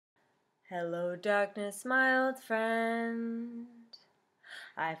Hello, darkness, my old friend.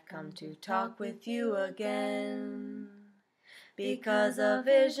 I've come to talk with you again, because a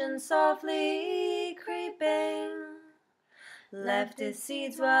vision softly creeping left its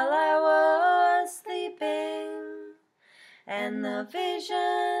seeds while I was sleeping, and the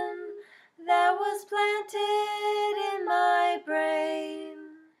vision that was planted in my brain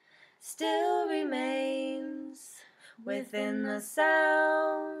still remains within the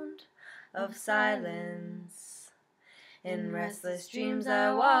sound of silence. In restless dreams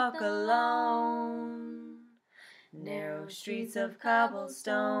I walk alone, narrow streets of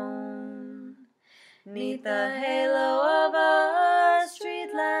cobblestone, 'neath the halo of a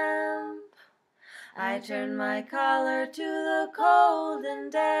street lamp. I turn my collar to the cold and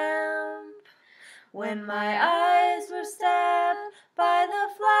damp, when my eyes were stabbed by the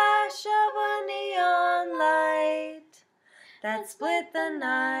flash of a neon light that split the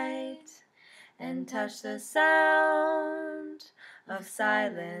night and touched the sound of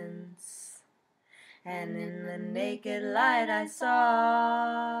silence. And in the naked light I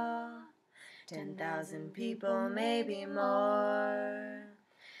saw 10,000 people, maybe more,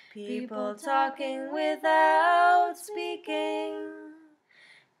 people talking without speaking,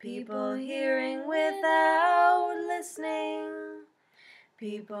 people hearing without listening,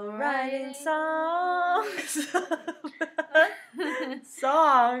 people writing songs.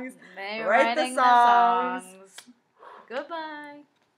 Songs. They're Write the writing songs. the songs. Goodbye.